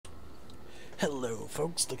Hello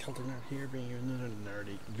folks, the Celtic Nerd here, bringing you another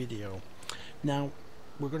nerdy video. Now,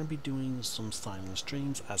 we're going to be doing some silent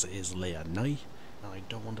streams as it is late at night, and I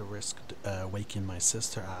don't want to risk waking my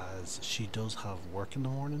sister as she does have work in the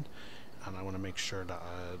morning, and I want to make sure that,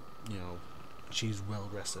 she's well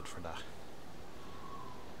rested for that.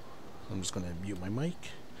 I'm just going to mute my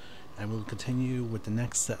mic, and we'll continue with the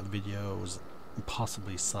next set of videos,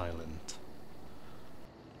 possibly silent.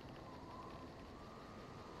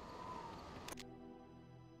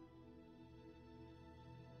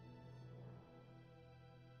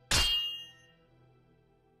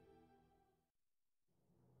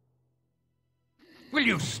 Will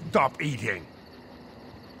you stop eating?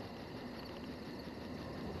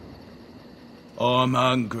 I'm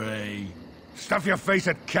hungry. Stuff your face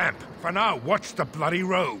at camp. For now, watch the bloody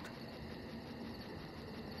road.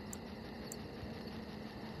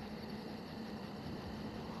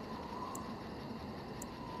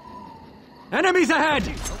 Enemies ahead!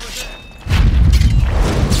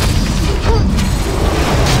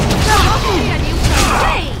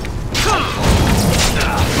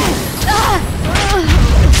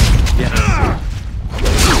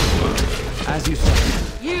 As you say.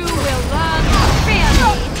 You will learn to fear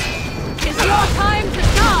me. It's your time to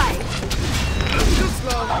die.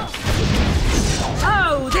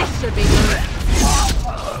 Oh, this should be good.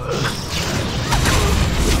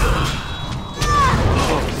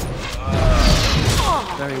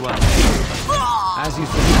 Very well. As you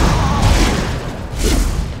say.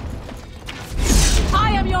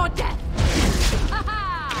 I am your death.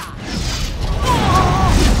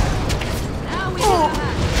 Now we do that.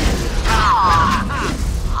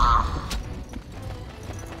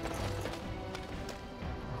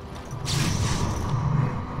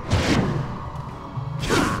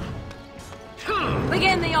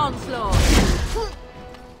 Begin the onslaught.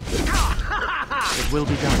 It will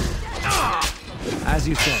be done. As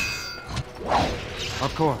you say.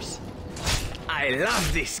 Of course. I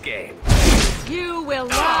love this game. You will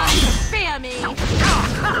learn to fear me.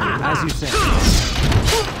 As you say.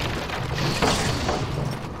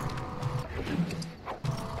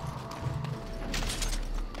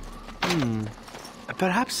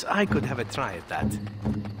 Perhaps I could have a try at that.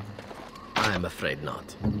 I'm afraid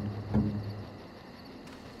not.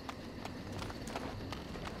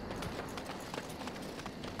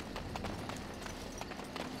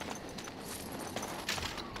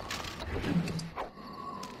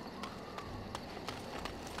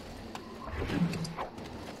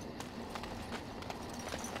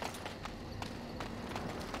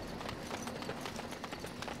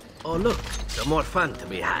 Oh look, some more fun to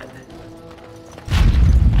be had.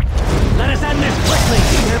 Let us end this quickly!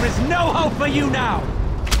 There is no hope for you now!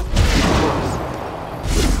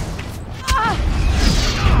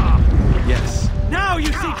 Yes. Now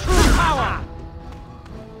you see true power!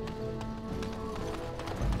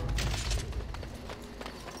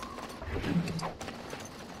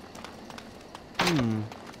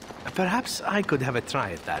 Perhaps I could have a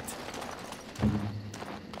try at that.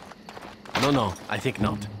 No, I think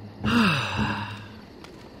not.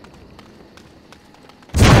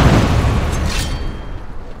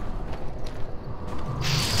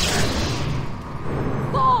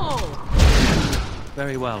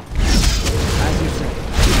 Very well. As you say.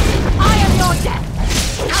 I am your death.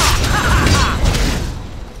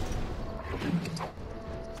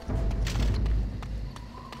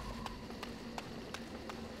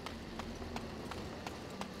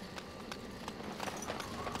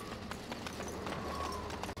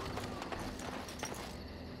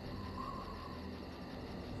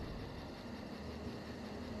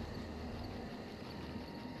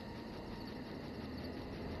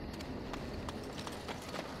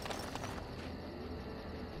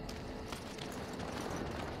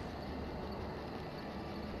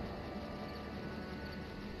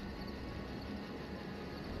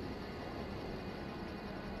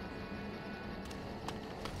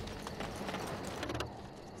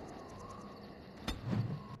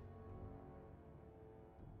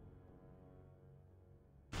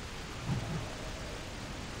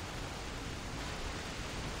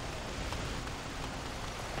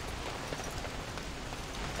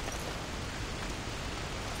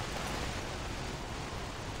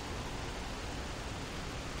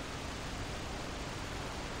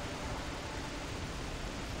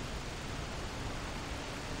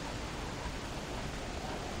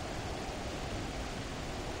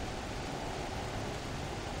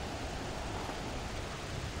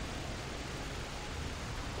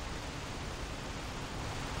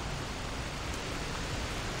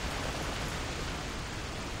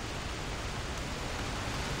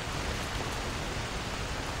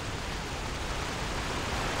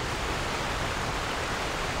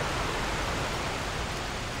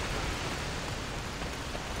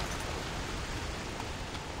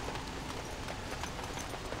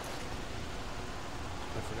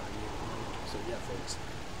 So yeah, folks,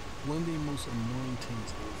 one of the most annoying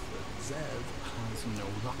things is that Zev has no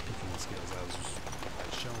lockpicking skills,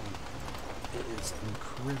 as shown. It is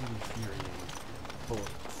incredibly infuriating, but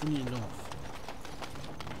funny enough,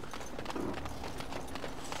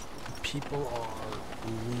 people are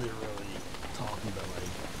literally talking about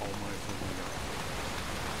like, oh my fucking god.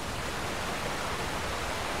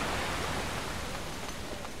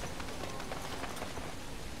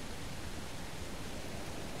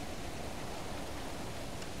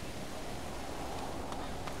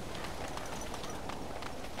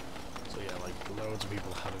 So yeah, like loads of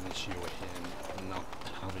people had an issue with him not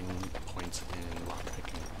having points in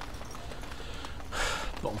lockpicking.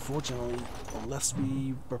 But unfortunately, unless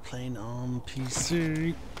we were playing on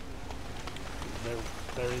PC,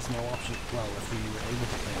 there is no option. Well, if we were able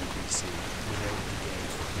to play on PC without the game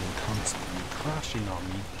fucking constantly crashing on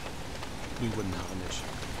me, we wouldn't have an issue.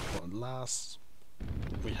 But at last,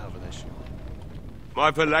 we have an issue.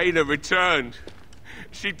 My Velena returned.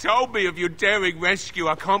 She told me of your daring rescue.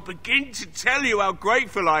 I can't begin to tell you how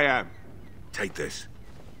grateful I am. Take this.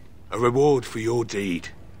 A reward for your deed.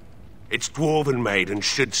 It's dwarven made and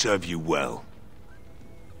should serve you well.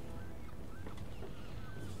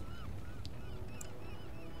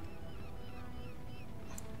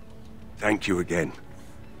 Thank you again.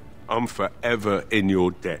 I'm forever in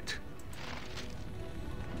your debt.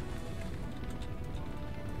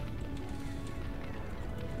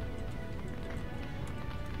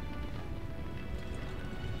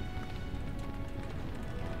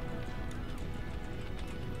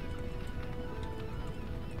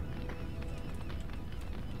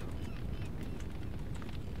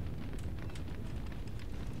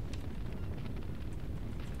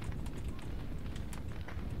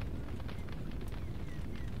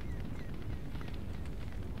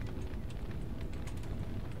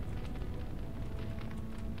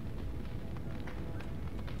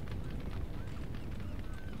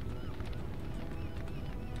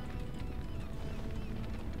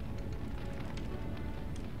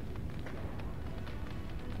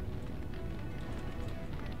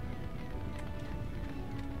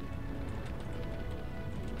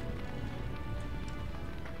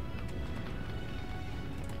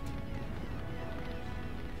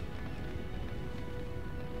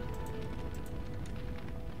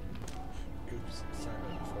 Oops, sorry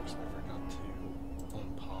about that, folks. I forgot to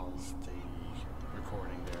unpause the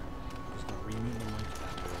recording there. I'm just going to remute the mic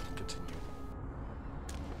and we'll continue.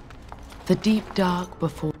 The deep dark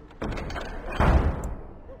before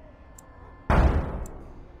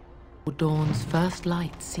dawn's first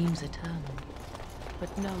light seems eternal,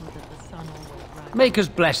 but know that the sun always rises. Maker's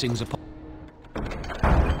blessings upon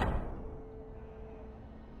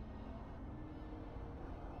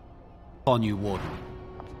you, Warden.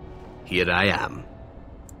 Here I am.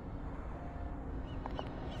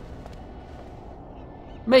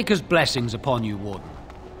 Maker's blessings upon you, Warden.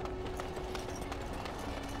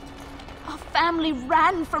 Our family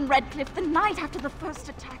ran from Redcliffe the night after the first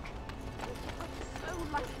attack. So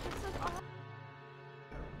lucky to survive.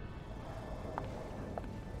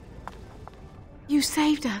 You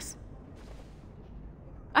saved us.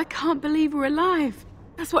 I can't believe we're alive.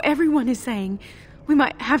 That's what everyone is saying. We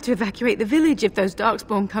might have to evacuate the village if those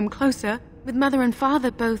Darkspawn come closer. With Mother and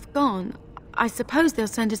Father both gone, I suppose they'll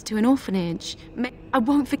send us to an orphanage. I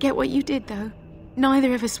won't forget what you did, though.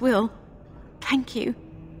 Neither of us will. Thank you.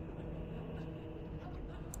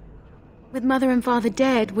 With Mother and Father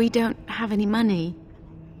dead, we don't have any money.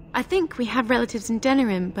 I think we have relatives in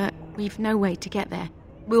Denerim, but we've no way to get there.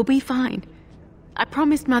 We'll be fine. I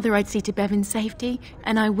promised Mother I'd see to Bevan's safety,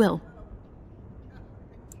 and I will.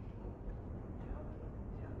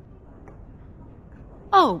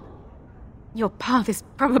 Oh, your path is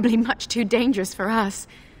probably much too dangerous for us.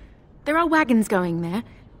 There are wagons going there,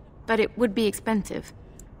 but it would be expensive.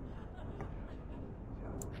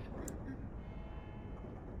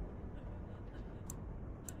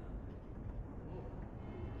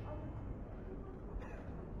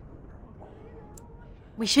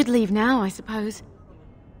 We should leave now, I suppose.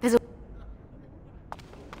 There's a...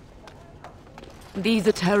 These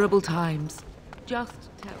are terrible times.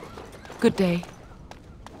 Just terrible. Good day.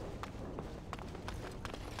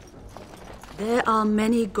 There are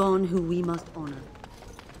many gone who we must honor.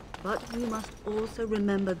 But we must also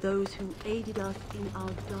remember those who aided us in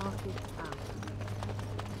our darkest hour.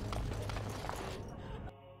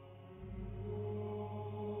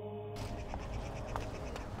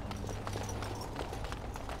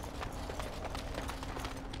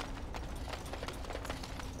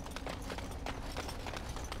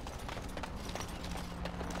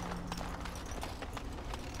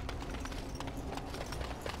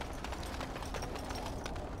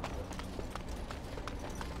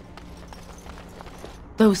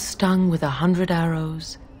 Those stung with 100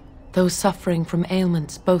 arrows, those suffering from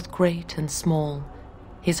ailments both great and small,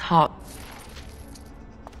 his heart...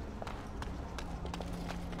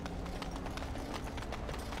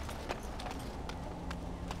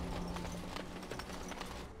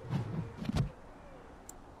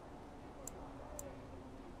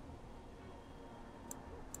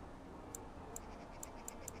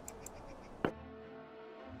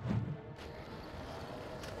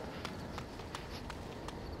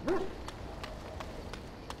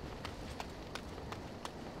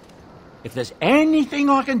 If there's anything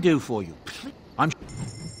I can do for you, please, I'm...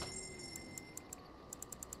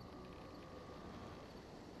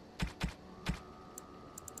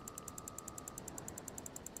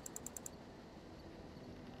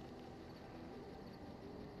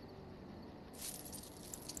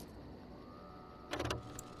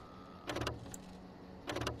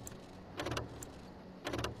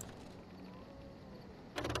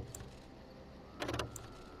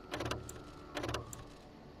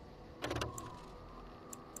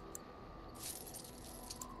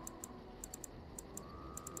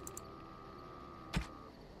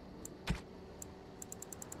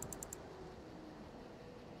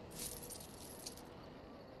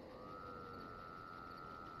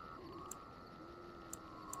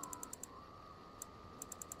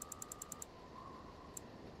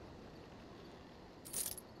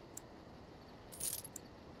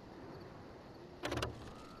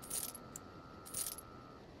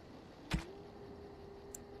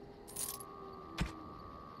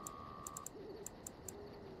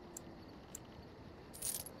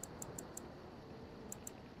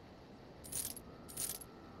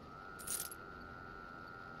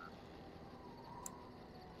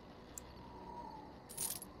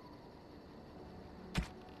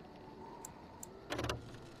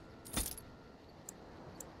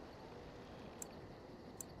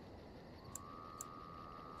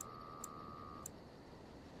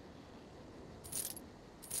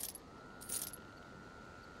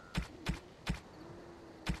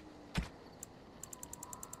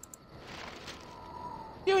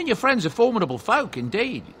 You and your friends are formidable folk,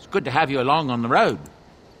 indeed. It's good to have you along on the road.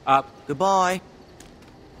 Goodbye.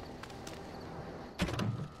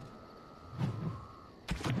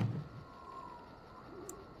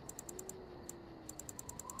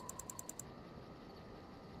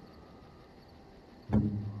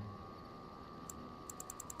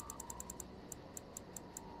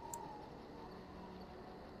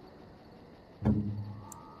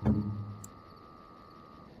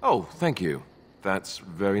 Oh, thank you. That's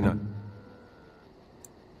very nice.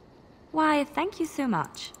 Why, thank you so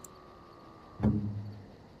much.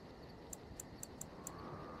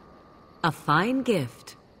 A fine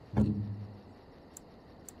gift.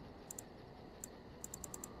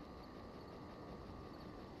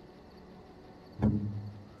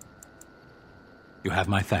 You have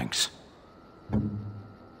my thanks.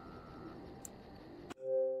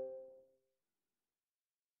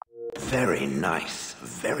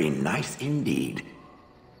 Very nice indeed.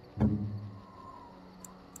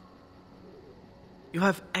 You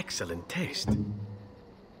have excellent taste.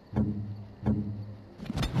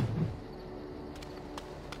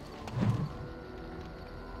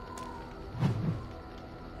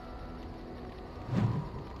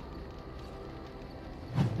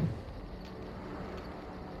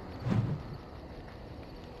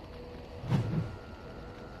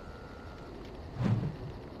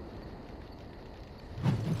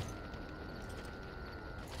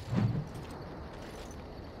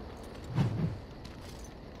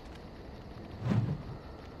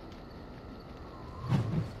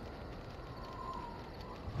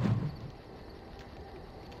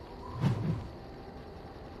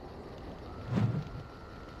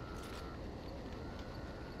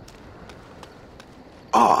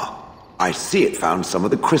 I see it found some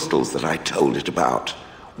of the crystals that I told it about.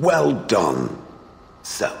 Well done.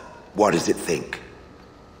 So, what does it think?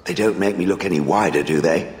 They don't make me look any wider, do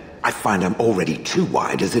they? I find I'm already too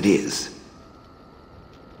wide as it is.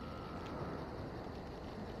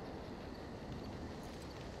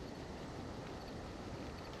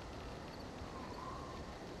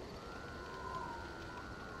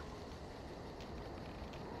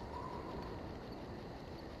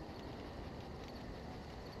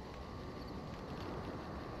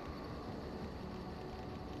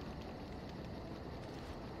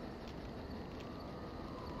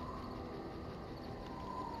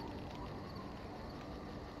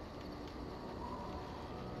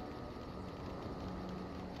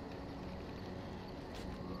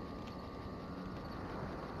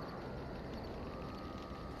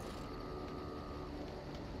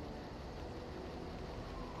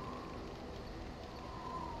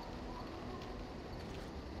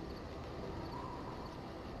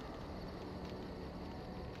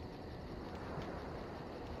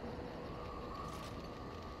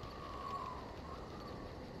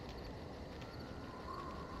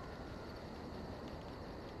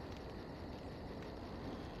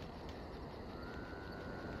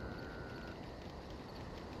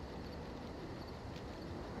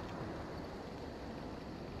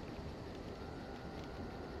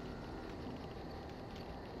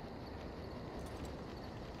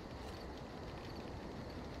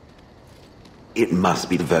 It must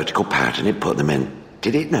be the vertical pattern it put them in.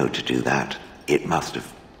 Did it know to do that? It must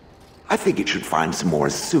have. I think it should find some more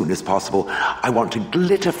as soon as possible. I want to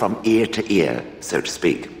glitter from ear to ear, so to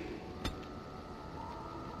speak.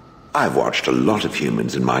 I've watched a lot of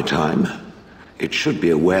humans in my time. It should be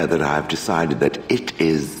aware that I've decided that it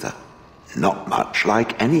is not much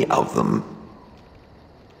like any of them.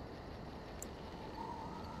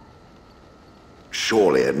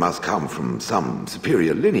 Surely it must come from some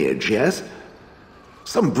superior lineage, yes?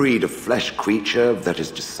 Some breed of flesh creature that has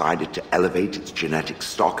decided to elevate its genetic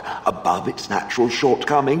stock above its natural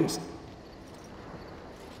shortcomings?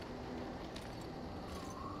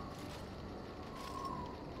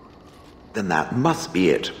 Then that must be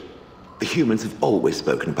it. The humans have always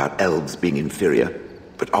spoken about elves being inferior,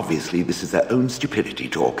 but obviously this is their own stupidity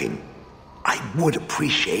talking. I would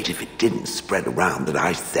appreciate if it didn't spread around that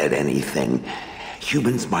I said anything.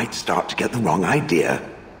 Humans might start to get the wrong idea.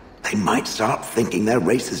 They might start thinking their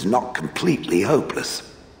race is not completely hopeless.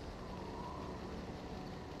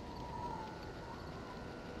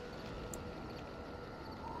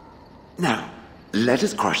 Now, let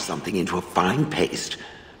us crush something into a fine paste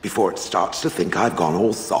before it starts to think I've gone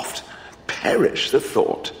all soft. Perish the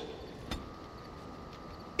thought.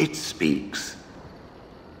 It speaks.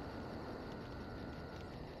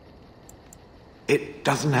 It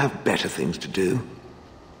doesn't have better things to do.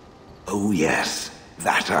 Oh yes,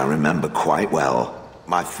 that I remember quite well.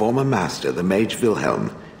 My former master, the Mage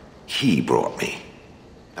Wilhelm, he brought me.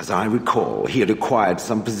 As I recall, he had acquired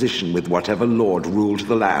some position with whatever lord ruled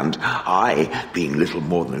the land. I, being little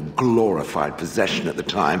more than a glorified possession at the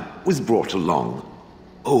time, was brought along.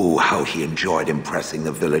 Oh, how he enjoyed impressing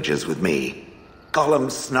the villagers with me. Gollum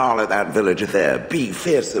snarl at that villager there, be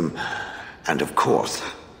fearsome. And of course,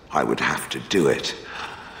 I would have to do it.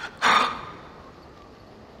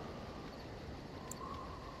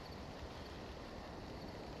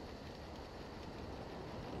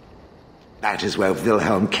 That is where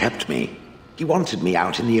Wilhelm kept me. He wanted me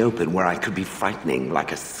out in the open where I could be frightening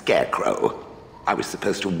like a scarecrow. I was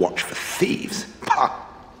supposed to watch for thieves. Pah!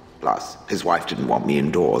 Plus, his wife didn't want me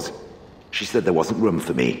indoors. She said there wasn't room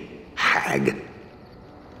for me. Hag.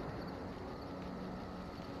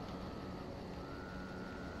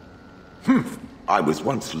 I was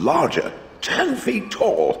once larger, 10 feet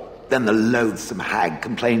tall. Then the loathsome hag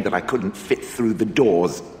complained that I couldn't fit through the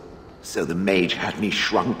doors. So the mage had me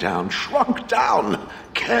shrunk down.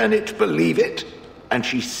 Can it believe it? And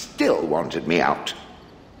she still wanted me out.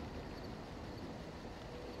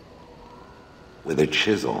 With a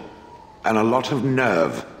chisel and a lot of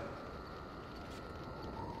nerve.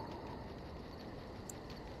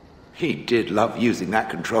 He did love using that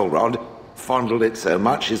control rod. Fondled it so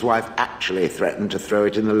much his wife actually threatened to throw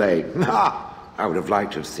it in the lake. I would have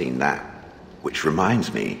liked to have seen that. Which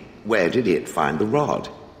reminds me, where did it find the rod?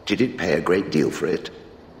 Did it pay a great deal for it?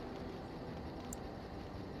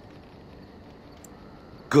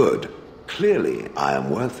 Good. Clearly, I am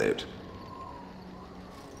worth it.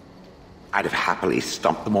 I'd have happily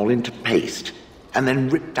stomped them all into paste, and then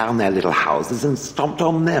ripped down their little houses and stomped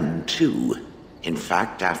on them, too. In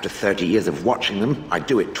fact, after 30 years of watching them, I'd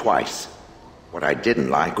do it twice. What I didn't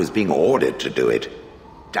like was being ordered to do it.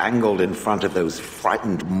 Dangled in front of those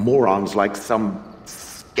frightened morons like some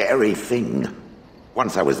scary thing.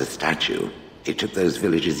 Once I was a statue, it took those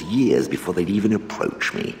villagers years before they'd even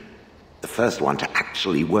approach me. The first one to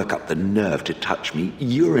actually work up the nerve to touch me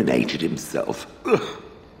urinated himself. Ugh.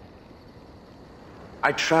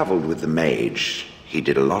 I traveled with the mage. He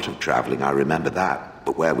did a lot of traveling, I remember that.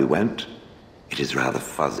 But where we went, it is rather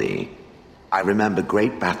fuzzy. I remember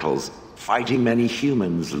great battles, fighting many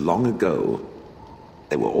humans long ago.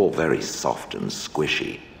 They were all very soft and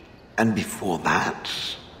squishy. And before that,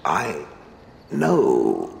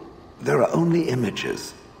 No, there are only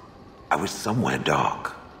images. I was somewhere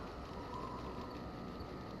dark.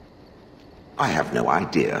 I have no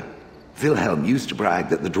idea. Wilhelm used to brag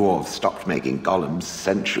that the dwarves stopped making golems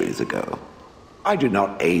centuries ago. I do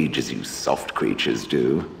not age as you soft creatures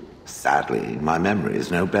do. Sadly, my memory is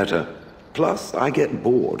no better. Plus, I get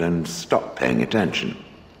bored and stop paying attention.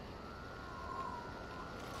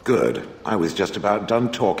 Good. I was just about done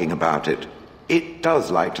talking about it. It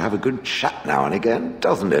does like to have a good chat now and again,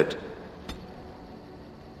 doesn't it?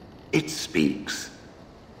 It speaks.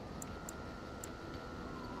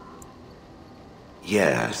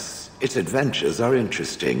 Yes, its adventures are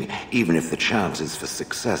interesting, even if the chances for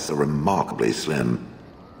success are remarkably slim.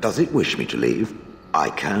 Does it wish me to leave? I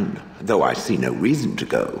can, though I see no reason to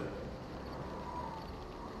go.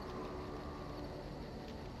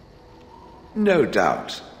 No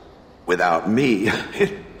doubt. Without me,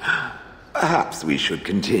 perhaps we should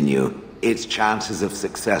continue. its chances of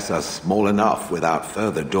success are small enough without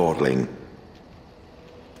further dawdling.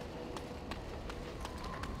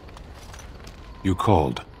 You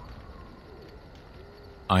called.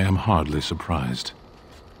 I am hardly surprised.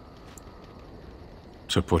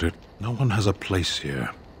 To put it, no one has a place here.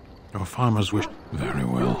 Your farmers wish... Very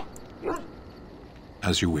well.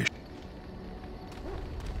 As you wish.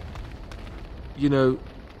 You know,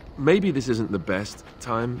 maybe this isn't the best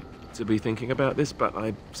time to be thinking about this, but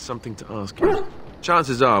I've something to ask you.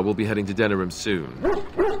 Chances are we'll be heading to Denerim soon.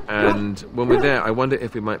 And when we're there, I wonder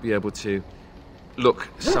if we might be able to look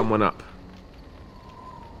someone up.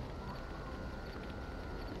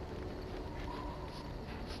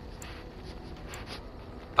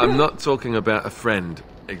 I'm not talking about a friend,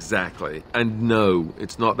 exactly. And no,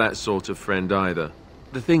 it's not that sort of friend either.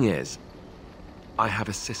 The thing is, I have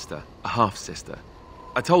a sister, a half-sister.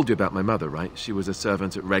 I told you about my mother, right? She was a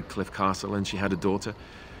servant at Redcliffe Castle and she had a daughter.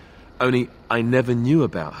 Only, I never knew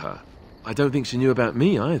about her. I don't think she knew about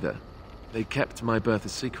me either. They kept my birth a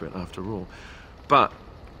secret, after all. But,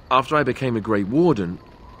 after I became a Grey Warden,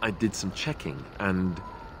 I did some checking and,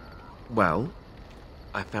 well,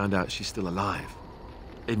 I found out she's still alive.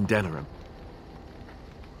 In Denerim.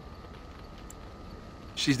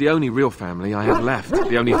 She's the only real family I have left.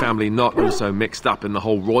 The only family not also mixed up in the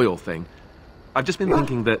whole royal thing. I've just been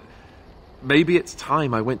thinking that maybe it's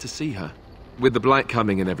time I went to see her. With the blight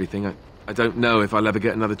coming and everything, I don't know if I'll ever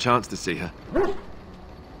get another chance to see her.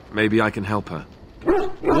 Maybe I can help her.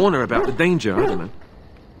 Warn her about the danger, I don't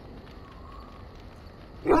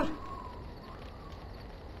know.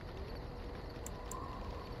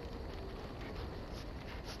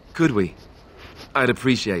 Could we? I'd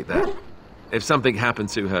appreciate that. If something happened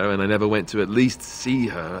to her and I never went to at least see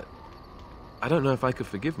her, I don't know if I could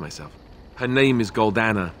forgive myself. Her name is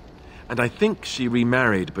Goldana, and I think she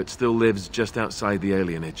remarried but still lives just outside the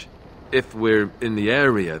alienage. If we're in the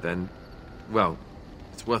area, then, well,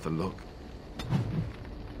 it's worth a look.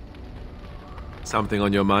 Something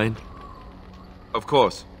on your mind? Of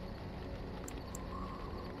course.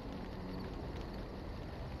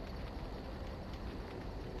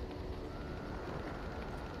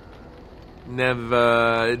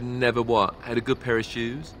 Never what? Had a good pair of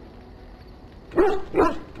shoes?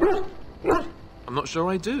 I'm not sure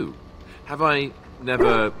I do. Have I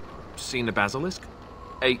never seen a basilisk?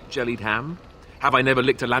 Ate jellied ham? Have I never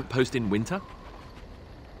licked a lamppost in winter?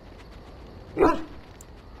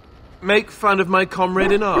 Make fun of my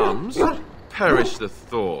comrade in arms? Perish the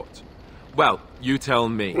thought. Well, you tell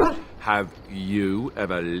me. Have you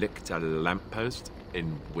ever licked a lamppost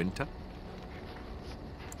in winter?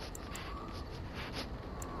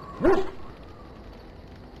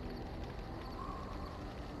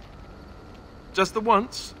 Just the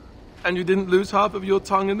once? And you didn't lose half of your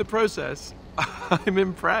tongue in the process? I'm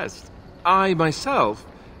impressed. I, myself,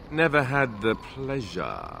 never had the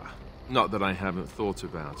pleasure. Not that I haven't thought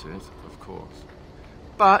about it, of course.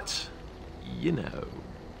 But, you know.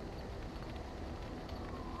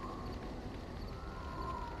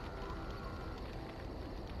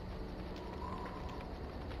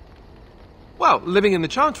 Well, living in the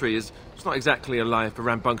Chantry is not exactly a life for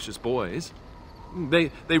rambunctious boys.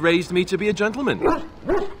 They raised me to be a gentleman.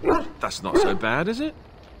 That's not so bad, is it?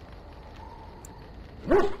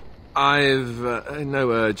 I've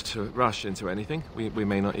no urge to rush into anything. We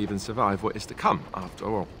may not even survive what is to come, after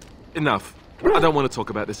all. Enough. I don't want to talk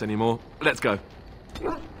about this anymore. Let's go.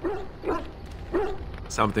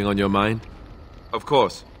 Something on your mind? Of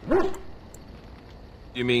course.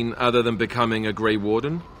 You mean other than becoming a Grey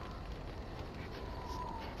Warden?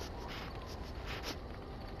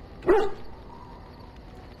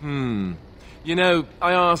 You know,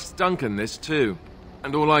 I asked Duncan this too,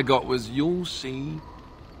 and all I got was, "You'll see."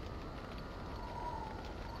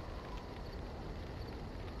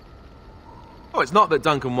 Oh, it's not that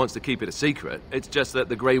Duncan wants to keep it a secret, it's just that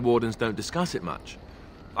the Grey Wardens don't discuss it much.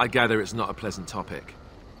 I gather it's not a pleasant topic.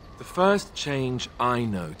 The first change I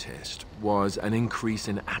noticed was an increase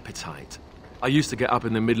in appetite. I used to get up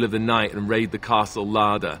in the middle of the night and raid the castle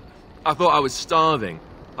larder. I thought I was starving.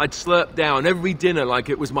 I'd slurp down every dinner like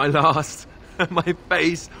it was my last. My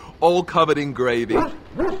face all covered in gravy.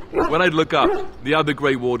 When I'd look up, the other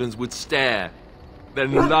Grey Wardens would stare,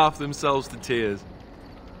 then laugh themselves to tears.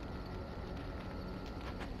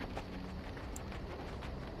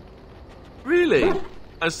 Really?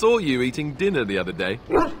 I saw you eating dinner the other day.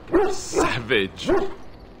 Savage.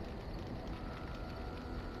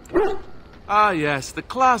 Ah, yes, the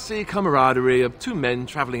classy camaraderie of two men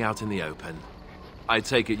traveling out in the open. I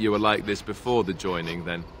take it you were like this before the joining,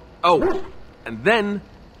 then. Oh, and then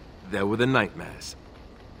there were the nightmares.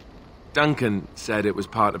 Duncan said it was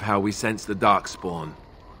part of how we sense the Darkspawn.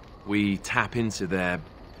 We tap into their,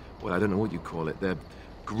 well, I don't know what you call it, their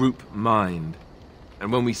group mind.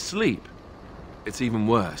 And when we sleep, it's even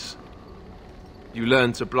worse. You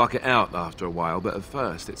learn to block it out after a while, but at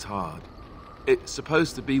first it's hard. It's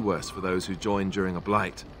supposed to be worse for those who join during a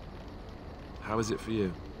blight. How is it for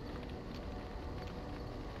you?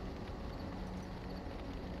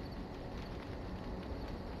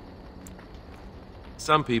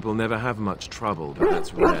 Some people never have much trouble, but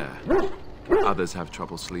that's rare. Others have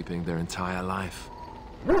trouble sleeping their entire life.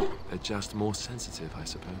 They're just more sensitive, I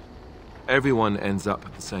suppose. Everyone ends up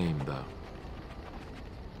the same, though.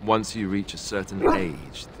 Once you reach a certain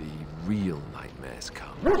age, the real nightmares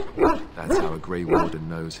come. That's how a Grey Warden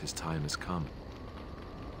knows his time has come.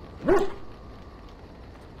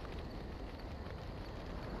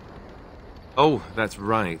 Oh, that's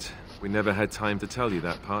right. We never had time to tell you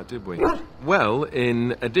that part, did we? Well,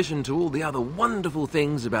 in addition to all the other wonderful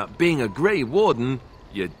things about being a Grey Warden,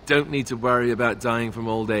 you don't need to worry about dying from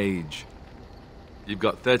old age. You've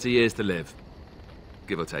got 30 years to live,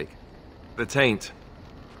 give or take. The Taint.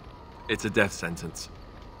 It's a death sentence.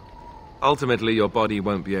 Ultimately, your body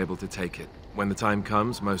won't be able to take it. When the time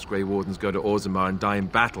comes, most Grey Wardens go to Orzammar and die in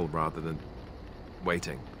battle rather than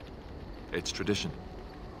waiting. It's tradition.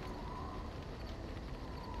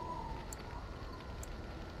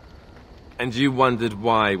 And you wondered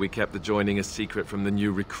why we kept the joining a secret from the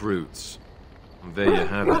new recruits. And there you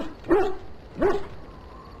have it.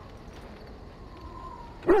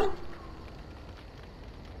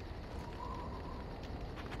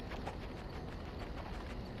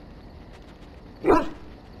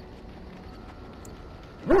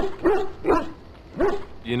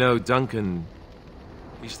 You know, Duncan,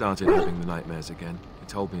 he started having the nightmares again. He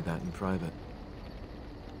told me that in private.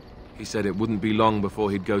 He said it wouldn't be long before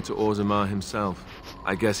he'd go to Orzammar himself.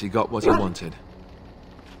 I guess he got what he wanted.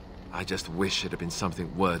 I just wish it had been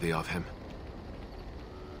something worthy of him.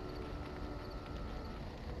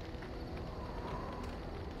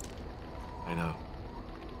 I know.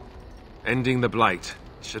 Ending the Blight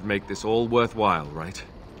should make this all worthwhile, right?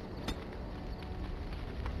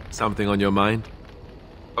 Something on your mind?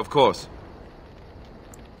 Of course.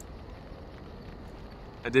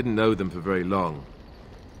 I didn't know them for very long,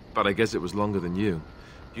 but I guess it was longer than you.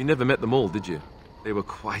 You never met them all, did you? They were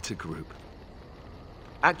quite a group.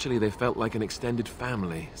 Actually, they felt like an extended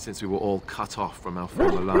family, since we were all cut off from our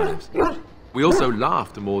former lives. We also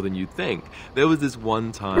laughed more than you'd think. There was this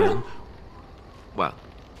one time... Well,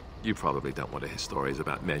 you probably don't want to hear stories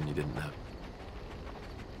about men you didn't know.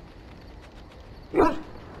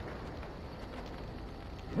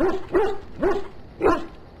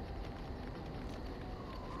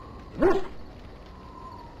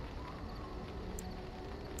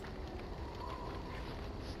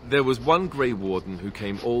 There was one Grey Warden who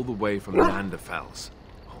came all the way from the Anderfells.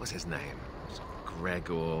 What was his name?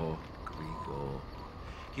 Gregor.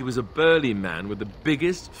 He was a burly man with the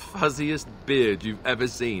biggest, fuzziest beard you've ever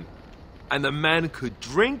seen. And the man could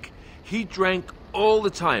drink. He drank all the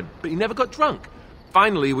time, but he never got drunk.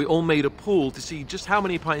 Finally, we all made a pool to see just how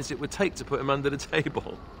many pints it would take to put him under the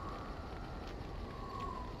table.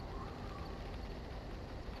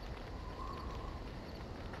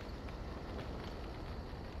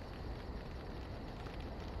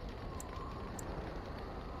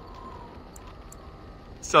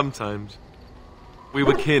 Sometimes. We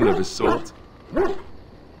were kin of a sort.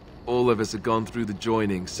 All of us had gone through the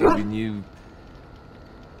joining, so we knew...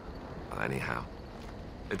 Well, anyhow.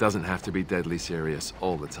 It doesn't have to be deadly serious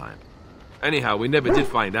all the time. Anyhow, we never did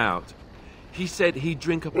find out. He said he'd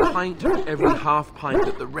drink a pint of every half pint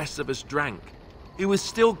that the rest of us drank. He was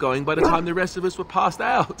still going by the time the rest of us were passed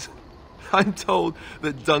out. I'm told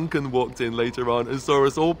that Duncan walked in later on and saw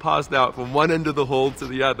us all passed out from one end of the hall to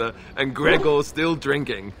the other, and Gregor still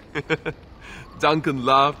drinking. Duncan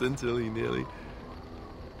laughed until he nearly...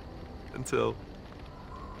 Until...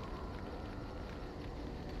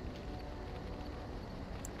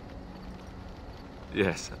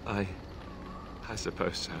 Yes, I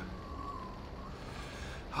suppose so.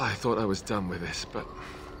 I thought I was done with this, but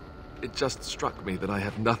it just struck me that I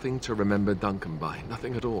have nothing to remember Duncan by.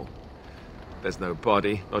 Nothing at all. There's no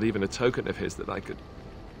body, not even a token of his that I could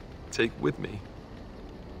take with me.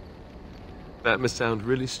 That must sound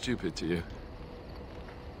really stupid to you.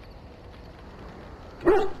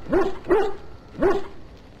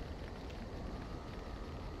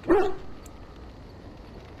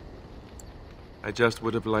 I just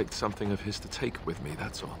would have liked something of his to take with me,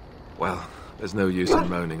 that's all. Well, there's no use in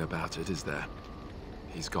moaning about it, is there?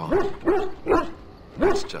 He's gone.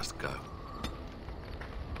 Let's just go.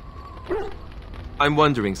 I'm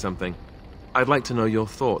wondering something. I'd like to know your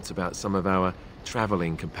thoughts about some of our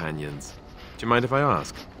traveling companions. Do you mind if I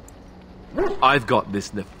ask? I've got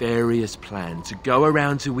this nefarious plan to go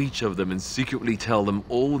around to each of them and secretly tell them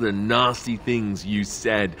all the nasty things you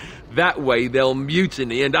said. That way they'll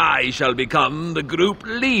mutiny and I shall become the group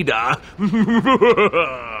leader.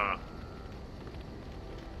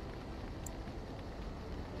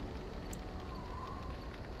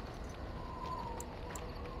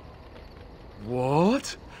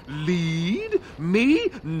 What? Lead? Me?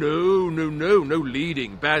 No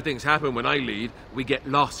leading. Bad things happen when I lead. We get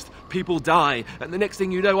lost, people die, and the next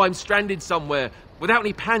thing you know I'm stranded somewhere, without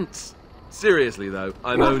any pants. Seriously though,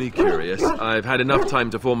 I'm only curious. I've had enough time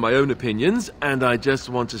to form my own opinions, and I just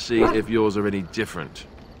want to see if yours are any different.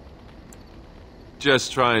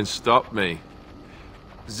 Just try and stop me.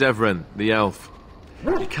 Zevran, the elf.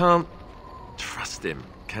 You can't trust him,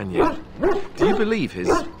 can you? Do you believe his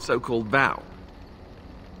so-called vow?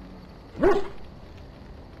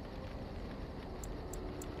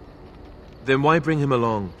 Then why bring him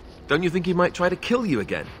along? Don't you think he might try to kill you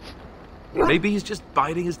again? Maybe he's just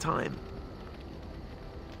biding his time.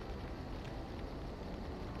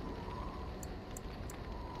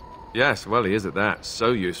 Yes, well, he is at that.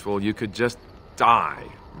 So useful, you could just die,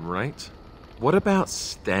 right? What about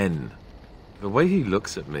Sten? The way he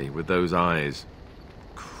looks at me with those eyes.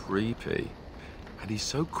 Creepy. And he's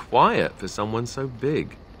so quiet for someone so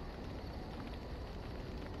big.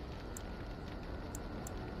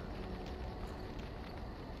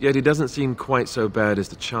 Yet he doesn't seem quite so bad as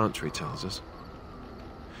the Chantry tells us.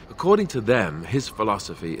 According to them, his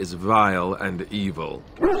philosophy is vile and evil.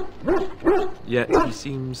 Yet he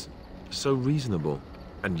seems so reasonable.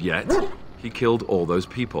 And yet, he killed all those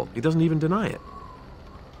people. He doesn't even deny it.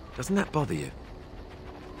 Doesn't that bother you?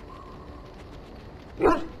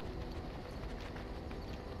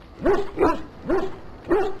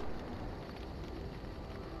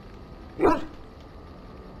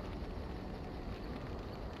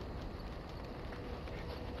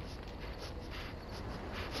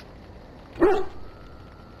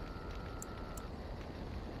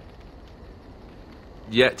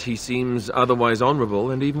 Yet he seems otherwise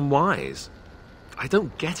honorable and even wise. I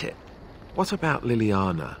don't get it. What about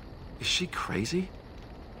Liliana? Is she crazy?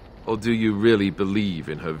 Or do you really believe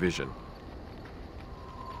in her vision?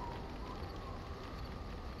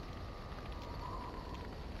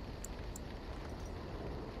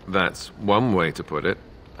 That's one way to put it.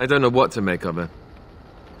 I don't know what to make of her.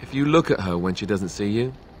 If you look at her when she doesn't see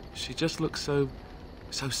you, she just looks so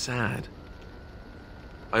sad.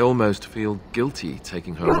 I almost feel guilty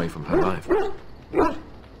taking her away from her life.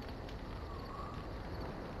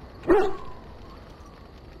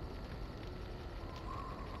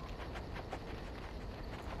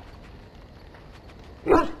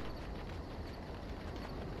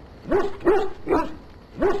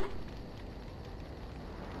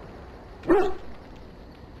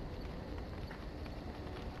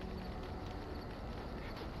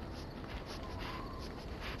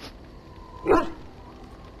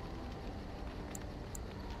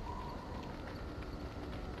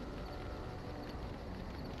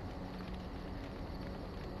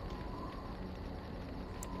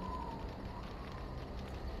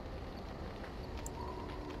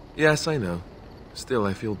 Yes, I know. Still,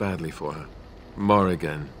 I feel badly for her.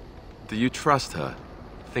 Morrigan. Do you trust her?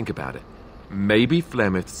 Think about it. Maybe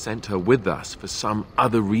Flemeth sent her with us for some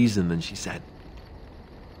other reason than she said.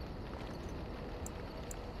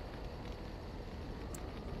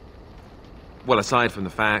 Well, aside from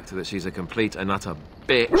the fact that she's a complete and utter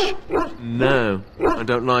bitch, no, I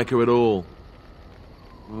don't like her at all.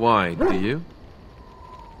 Why, do you?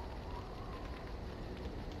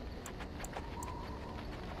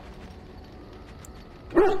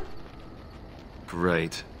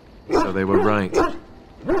 Great. So they were right.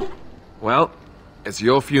 Well, it's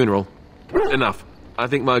your funeral. Enough. I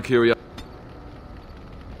think my curiosity...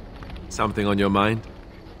 Something on your mind?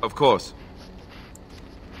 Of course.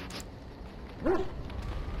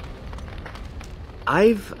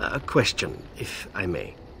 I've a question, if I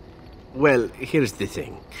may. Well, here's the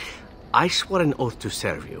thing. I swore an oath to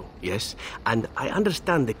serve you, yes? And I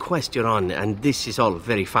understand the quest you're on, and this is all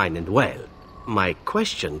very fine and well. My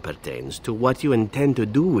question pertains to what you intend to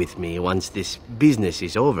do with me once this business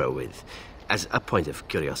is over with, as a point of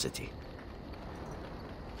curiosity.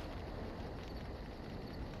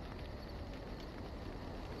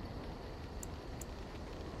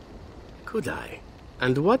 Could I?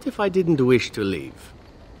 And what if I didn't wish to leave?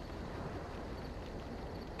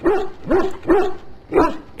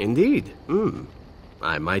 Indeed.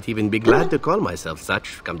 I might even be glad to call myself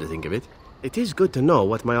such, come to think of it. It is good to know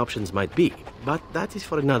what my options might be, but that is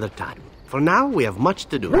for another time. For now, we have much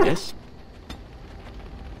to do, yes?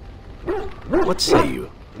 What say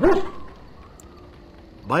you?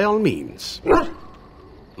 By all means.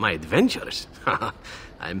 My adventures?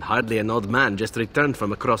 I'm hardly an old man just returned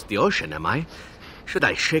from across the ocean, am I? Should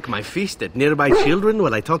I shake my fist at nearby children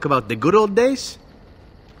while I talk about the good old days?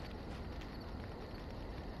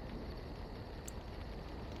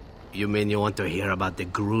 You mean you want to hear about the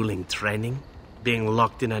grueling training? Being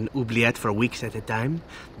locked in an oubliette for weeks at a time?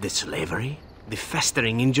 The slavery? The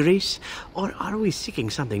festering injuries? Or are we seeking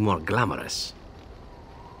something more glamorous?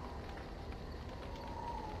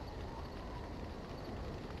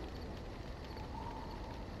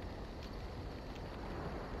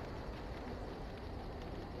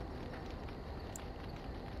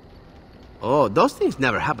 Oh, those things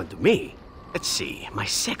never happened to me. Let's see, my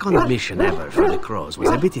second mission ever for the Crows was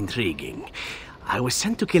a bit intriguing. I was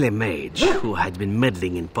sent to kill a mage who had been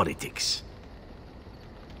meddling in politics.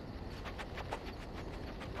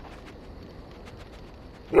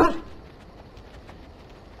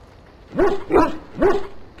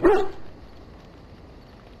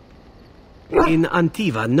 In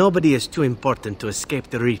Antiva, nobody is too important to escape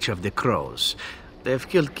the reach of the Crows. They've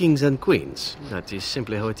killed kings and queens. That is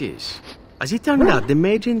simply how it is. As it turned out, the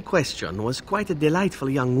mage in question was quite a delightful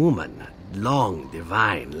young woman. Long,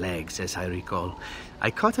 divine legs, as I recall. I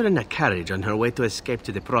caught her in a carriage on her way to escape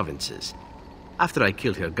to the provinces. After I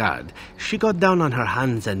killed her guard, she got down on her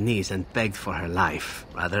hands and knees and begged for her life.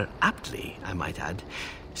 Rather aptly, I might add.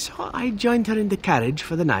 So I joined her in the carriage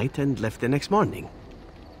for the night and left the next morning.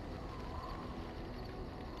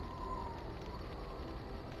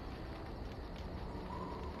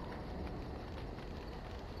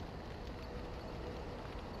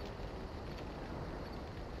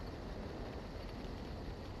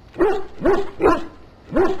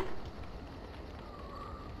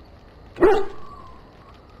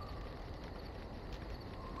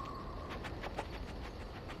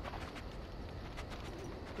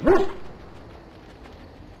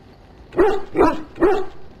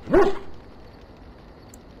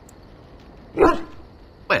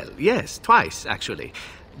 Well, yes, twice, actually.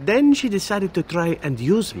 Then she decided to try and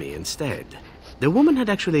use me instead. The woman had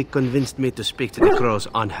actually convinced me to speak to the Crows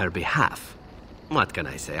on her behalf. What can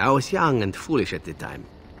I say? I was young and foolish at the time.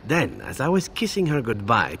 Then, as I was kissing her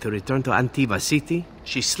goodbye to return to Antiva City,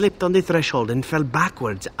 she slipped on the threshold and fell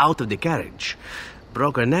backwards out of the carriage.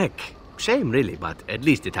 Broke her neck. Shame, really, but at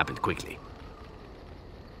least it happened quickly.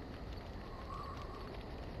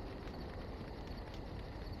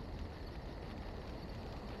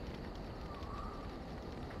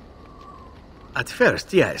 At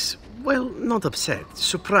first, yes. Well, not upset.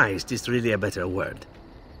 Surprised is really a better word.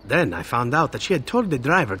 Then I found out that she had told the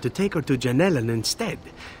driver to take her to Janellen instead.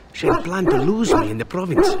 She had planned to lose me in the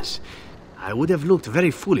provinces. I would have looked very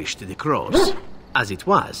foolish to the Crows. As it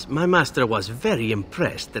was, my master was very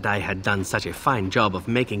impressed that I had done such a fine job of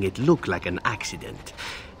making it look like an accident.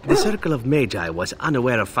 The circle of Magi was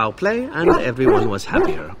unaware of foul play, and everyone was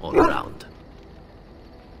happier all around.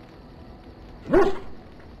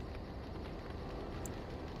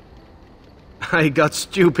 I got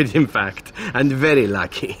stupid, in fact, and very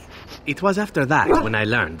lucky. It was after that when I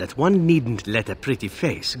learned that one needn't let a pretty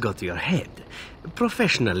face go to your head.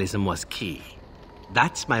 Professionalism was key.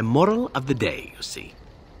 That's my moral of the day, you see.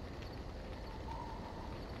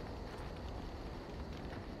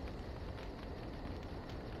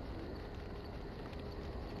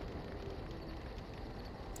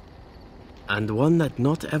 And one that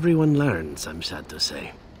not everyone learns, I'm sad to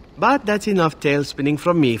say. But that's enough tale spinning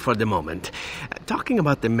from me for the moment. Talking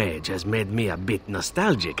about the mage has made me a bit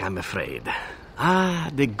nostalgic, I'm afraid.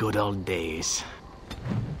 Ah, the good old days.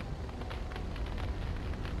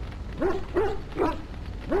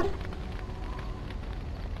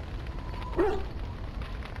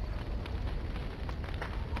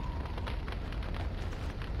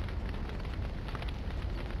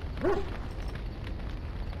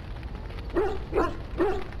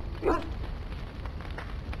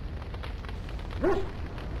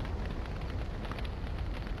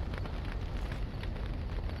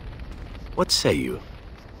 What say you?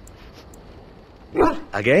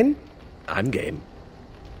 Again? I'm game.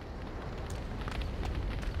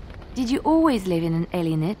 Did you always live in an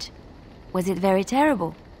alienate? Was it very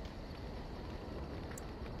terrible?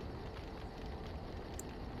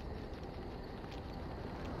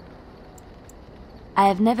 I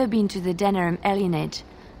have never been to the Denerim alienate,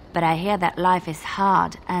 but I hear that life is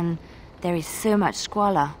hard and there is so much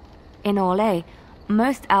squalor. In Orlais,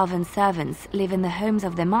 most Alvan servants live in the homes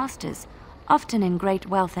of their masters, often in great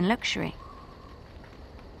wealth and luxury.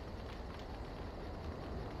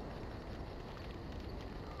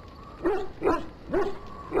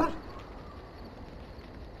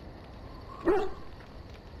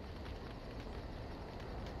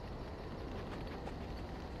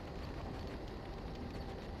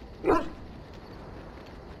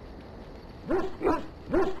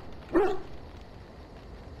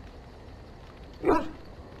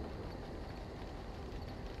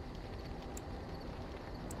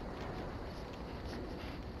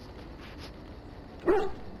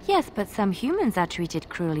 Yes, but some humans are treated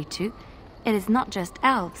cruelly too. It is not just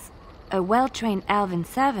elves. A well-trained elven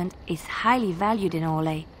servant is highly valued in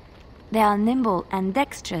Orlais. They are nimble and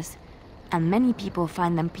dexterous, and many people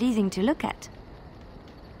find them pleasing to look at.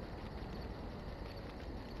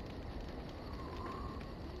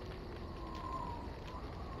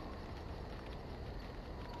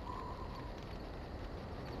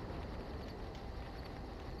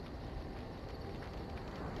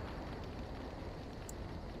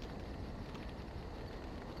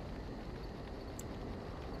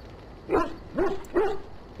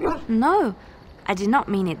 No, I did not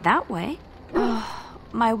mean it that way. Oh,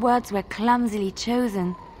 my words were clumsily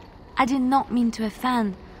chosen. I did not mean to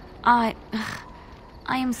offend. I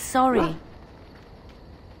am sorry.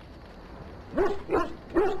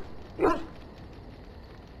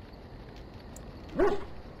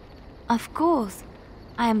 Of course.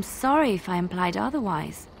 I am sorry if I implied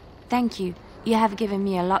otherwise. Thank you. You have given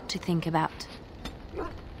me a lot to think about.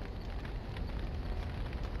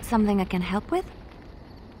 Something I can help with?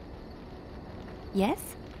 Yes?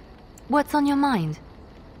 What's on your mind?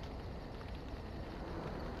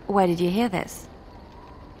 Where did you hear this?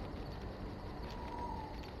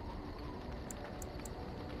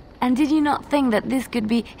 And did you not think that this could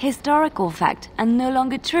be historical fact and no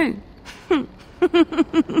longer true?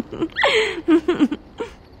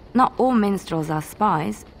 Not all minstrels are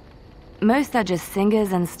spies. Most are just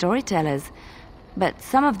singers and storytellers, but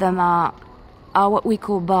some of them are what we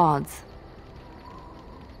call bards.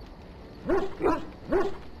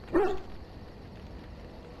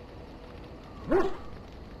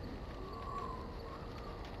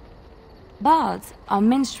 Bards are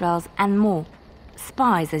minstrels and more.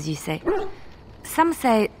 Spies, as you say. Some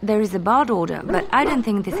say there is a bard order, but I don't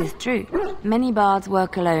think this is true. Many bards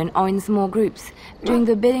work alone or in small groups, doing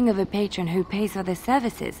the bidding of a patron who pays for their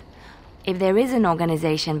services. If there is an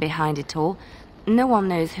organization behind it all, no one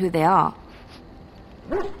knows who they are.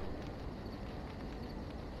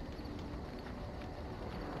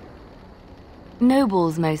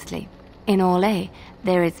 Nobles mostly. In Orlais,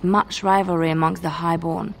 there is much rivalry amongst the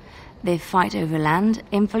highborn. They fight over land,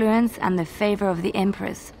 influence, and the favor of the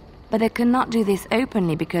empress. But they cannot do this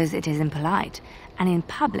openly because it is impolite, and in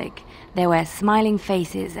public, they wear smiling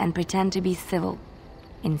faces and pretend to be civil.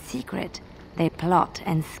 In secret, they plot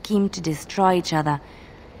and scheme to destroy each other.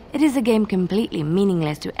 It is a game completely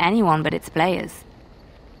meaningless to anyone but its players.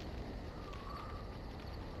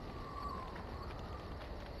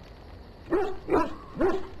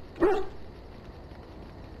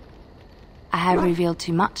 I have revealed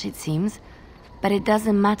too much, it seems, but it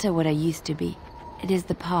doesn't matter what I used to be. It is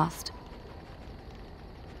the past.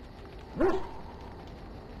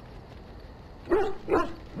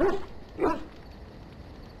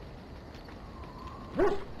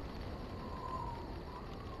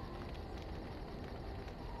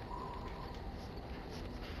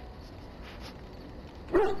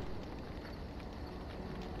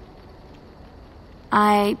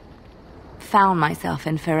 I found myself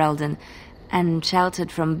in Ferelden and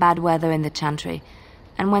sheltered from bad weather in the Chantry,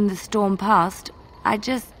 and when the storm passed, I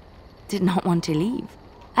just did not want to leave.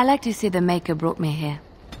 I like to say the Maker brought me here.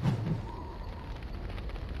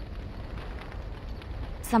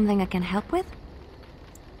 Something I can help with?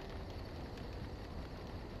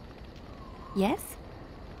 Yes?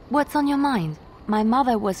 What's on your mind? My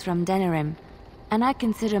mother was from Denerim, and I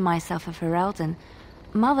consider myself a Ferelden.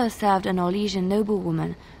 Mother served an Orlesian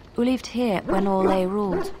noblewoman who lived here when Orlais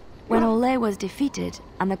ruled. When Orlais was defeated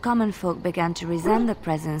and the common folk began to resent the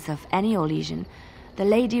presence of any Orlesian, the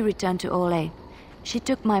lady returned to Orlais. She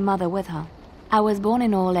took my mother with her. I was born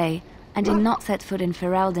in Orlais and did not set foot in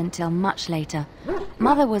Ferelden till much later.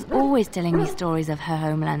 Mother was always telling me stories of her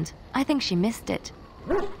homeland. I think she missed it.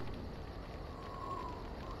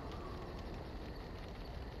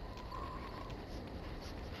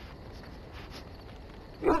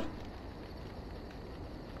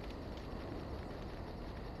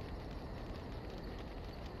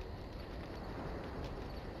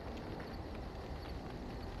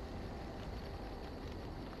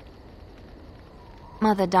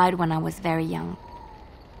 Mother died when I was very young.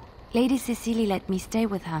 Lady Cecilie let me stay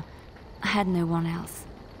with her. I had no one else.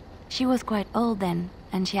 She was quite old then,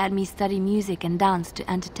 and she had me study music and dance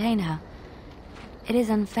to entertain her. It is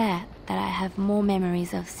unfair that I have more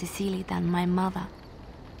memories of Cecilie than my mother.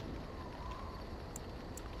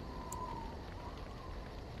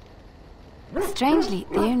 Strangely,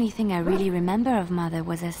 the only thing I really remember of Mother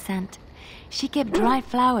was her scent. She kept dried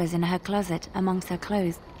flowers in her closet amongst her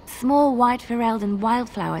clothes. Small white Ferelden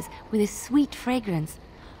wildflowers with a sweet fragrance.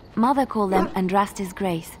 Mother called them Andraste's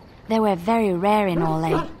Grace. They were very rare in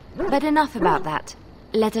Orlais. But enough about that.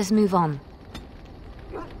 Let us move on.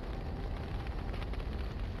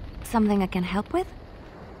 Something I can help with?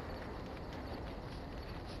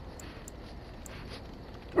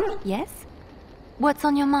 Yes? What's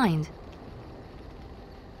on your mind?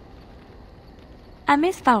 I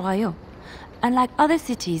miss Val Royeaux. Unlike other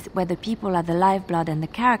cities where the people are the lifeblood and the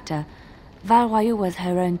character, Val Royeaux was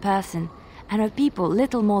her own person, and her people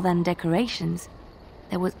little more than decorations.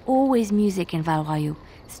 There was always music in Val Royeaux,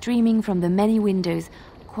 streaming from the many windows,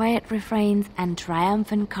 quiet refrains and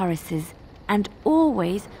triumphant choruses, and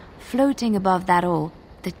always, floating above that all,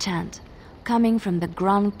 the chant, coming from the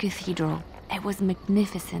Grand Cathedral. It was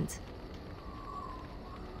magnificent.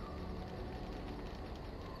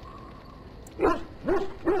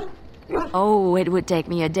 Oh, it would take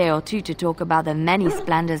me a day or two to talk about the many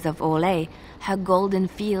splendors of Orlais, her golden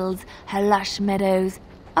fields, her lush meadows.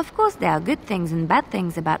 Of course there are good things and bad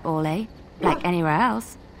things about Orlais, like anywhere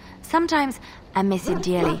else. Sometimes I miss it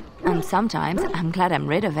dearly, and sometimes I'm glad I'm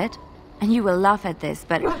rid of it. And you will laugh at this,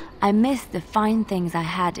 but I miss the fine things I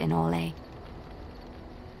had in Orlais.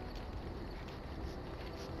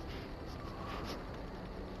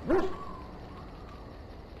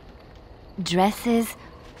 Dresses,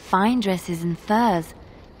 fine dresses and furs,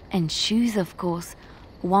 and shoes, of course.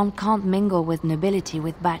 One can't mingle with nobility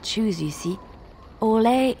with bad shoes, you see.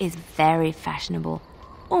 Orlais is very fashionable,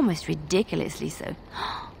 almost ridiculously so.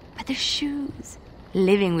 But the shoes,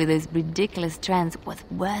 living with those ridiculous trends was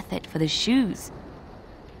worth it for the shoes.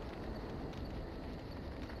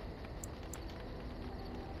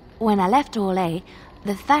 When I left Orlais,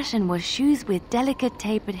 the fashion was shoes with delicate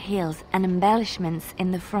tapered heels and embellishments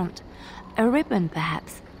in the front. A ribbon,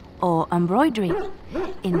 perhaps, or embroidery.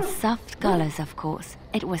 In soft colors, of course.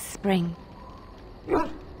 It was spring.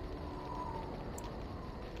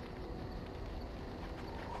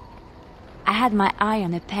 I had my eye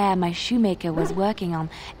on a pair my shoemaker was working on.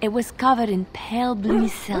 It was covered in pale blue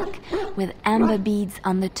silk, with amber beads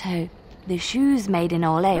on the toe. The shoes made in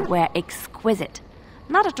Orlais were exquisite.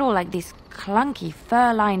 Not at all like these clunky,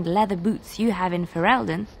 fur-lined leather boots you have in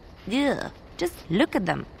Ferelden. Ugh, just look at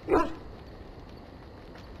them.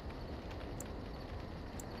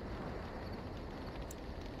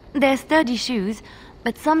 They're sturdy shoes,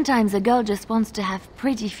 but sometimes a girl just wants to have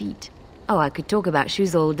pretty feet. Oh, I could talk about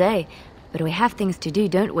shoes all day, but we have things to do,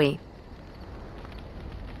 don't we?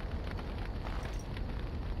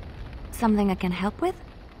 Something I can help with?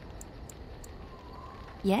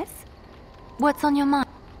 Yes? What's on your mind?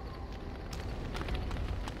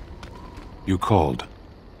 You called.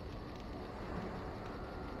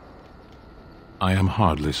 I am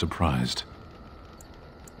hardly surprised.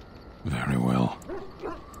 Very well.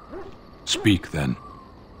 Speak, then.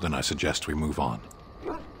 Then I suggest we move on.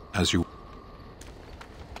 As you...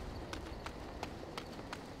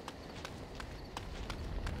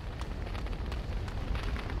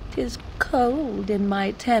 "'Tis cold in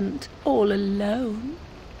my tent, all alone."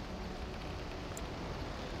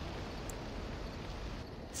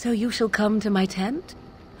 "So you shall come to my tent?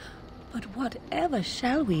 But whatever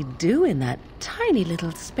shall we do in that tiny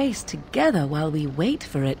little space together while we wait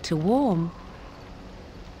for it to warm?"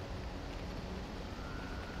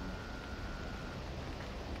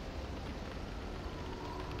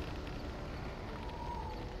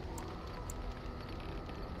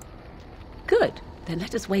 "Good. Then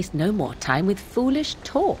let us waste no more time with foolish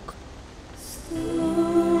talk."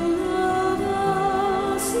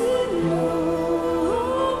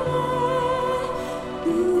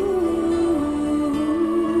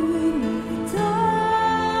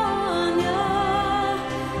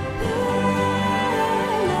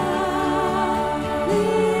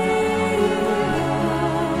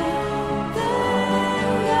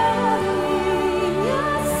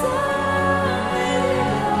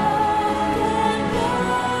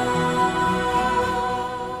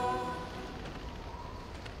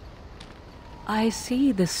 I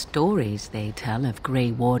see the stories they tell of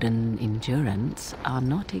Grey Warden endurance are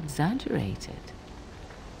not exaggerated.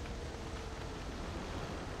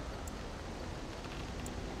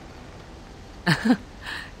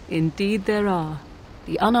 Indeed there are.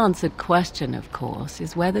 The unanswered question, of course,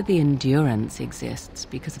 is whether the endurance exists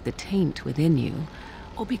because of the taint within you,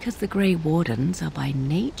 or because the Grey Wardens are by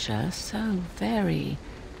nature so very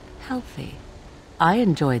healthy. I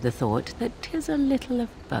enjoy the thought that 'tis a little of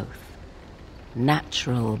both.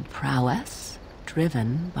 Natural prowess,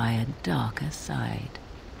 driven by a darker side.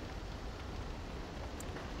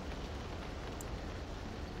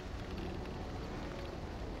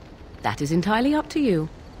 That is entirely up to you.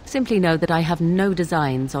 Simply know that I have no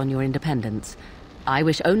designs on your independence. I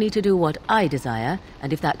wish only to do what I desire,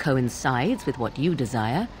 and if that coincides with what you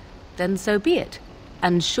desire, then so be it.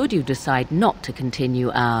 And should you decide not to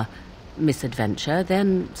continue our misadventure,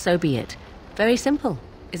 then so be it. Very simple,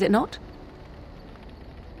 is it not?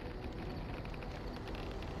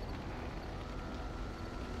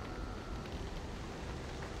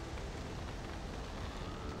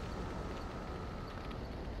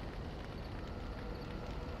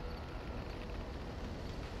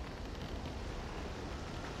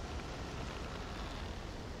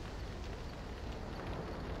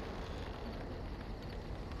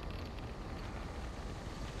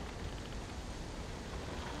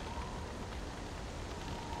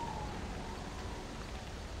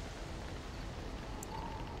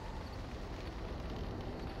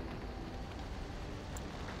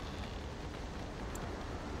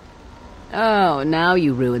 Oh, now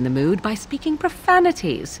you ruin the mood by speaking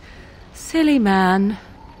profanities. Silly man.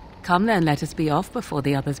 Come then, let us be off before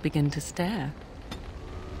the others begin to stare.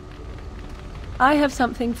 I have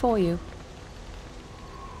something for you.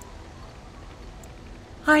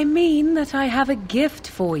 I mean that I have a gift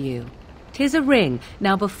for you. 'Tis a ring.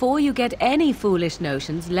 Now, before you get any foolish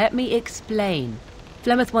notions, let me explain.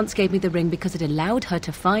 Flemeth once gave me the ring because it allowed her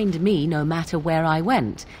to find me no matter where I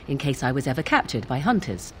went, in case I was ever captured by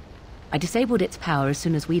hunters. I disabled its power as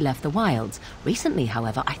soon as we left the wilds. Recently,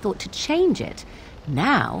 however, I thought to change it.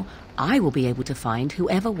 Now, I will be able to find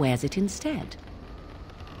whoever wears it instead.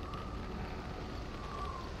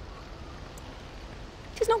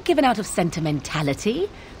 It is not given out of sentimentality.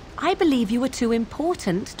 I believe you were too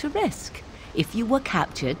important to risk. If you were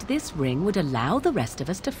captured, this ring would allow the rest of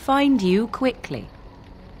us to find you quickly.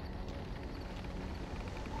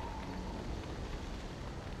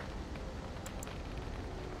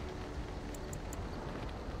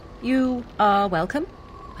 You are welcome.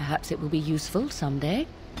 Perhaps it will be useful someday.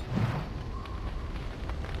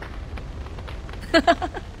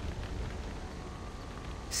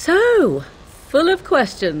 So, full of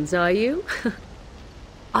questions, are you?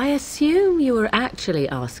 I assume you were actually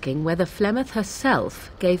asking whether Flemeth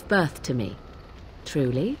herself gave birth to me.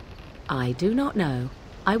 Truly, I do not know.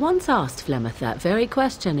 I once asked Flemeth that very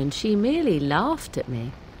question, and she merely laughed at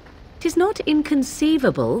me. 'Tis not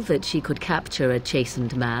inconceivable that she could capture a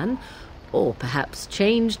chastened man, or perhaps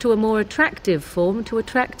change to a more attractive form to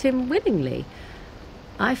attract him willingly.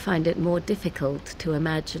 I find it more difficult to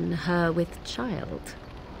imagine her with child.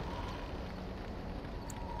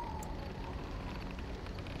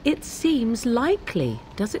 It seems likely,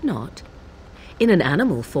 does it not? In an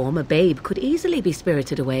animal form, a babe could easily be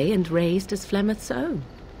spirited away and raised as Flemeth's own.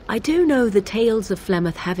 I do know the tales of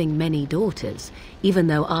Flemeth having many daughters, even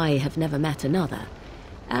though I have never met another,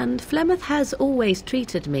 and Flemeth has always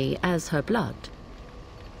treated me as her blood.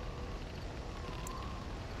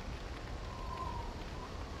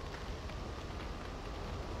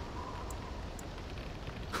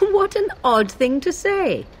 What an odd thing to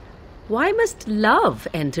say! Why must love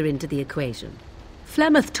enter into the equation?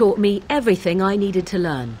 Flemeth taught me everything I needed to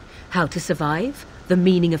learn. How to survive, the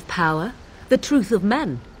meaning of power, the truth of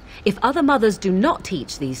men. If other mothers do not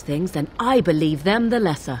teach these things, then I believe them the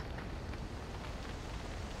lesser.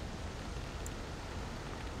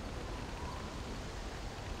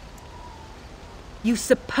 You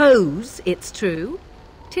suppose it's true?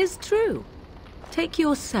 'Tis true. Take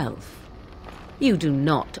yourself. You do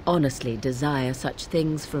not honestly desire such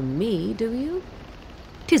things from me, do you?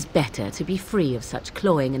 'Tis better to be free of such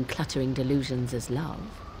cloying and cluttering delusions as love.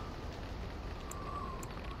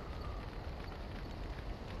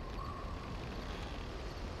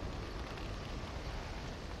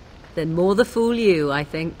 Then more the fool you, I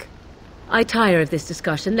think. I tire of this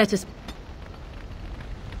discussion. Let us...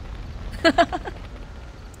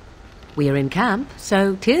 We are in camp,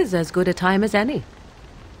 so 'tis as good a time as any.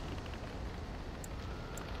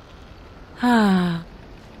 Ah.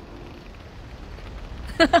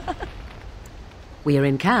 We are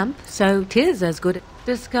in camp, so 'tis as good...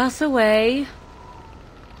 Discuss away.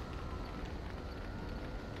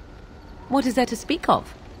 What is there to speak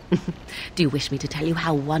of? Do you wish me to tell you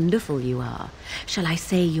how wonderful you are? Shall I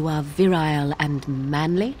say you are virile and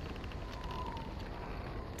manly?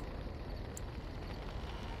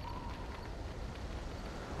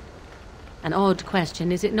 An odd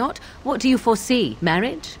question, is it not? What do you foresee?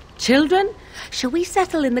 Marriage? Children? Shall we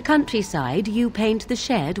settle in the countryside? You paint the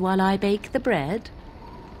shed while I bake the bread?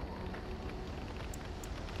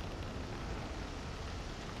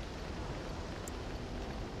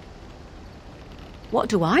 What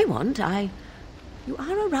do I want? You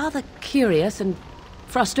are a rather curious and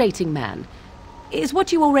frustrating man. Is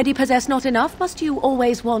what you already possess not enough? Must you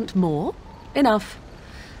always want more? Enough.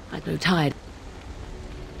 I grow tired.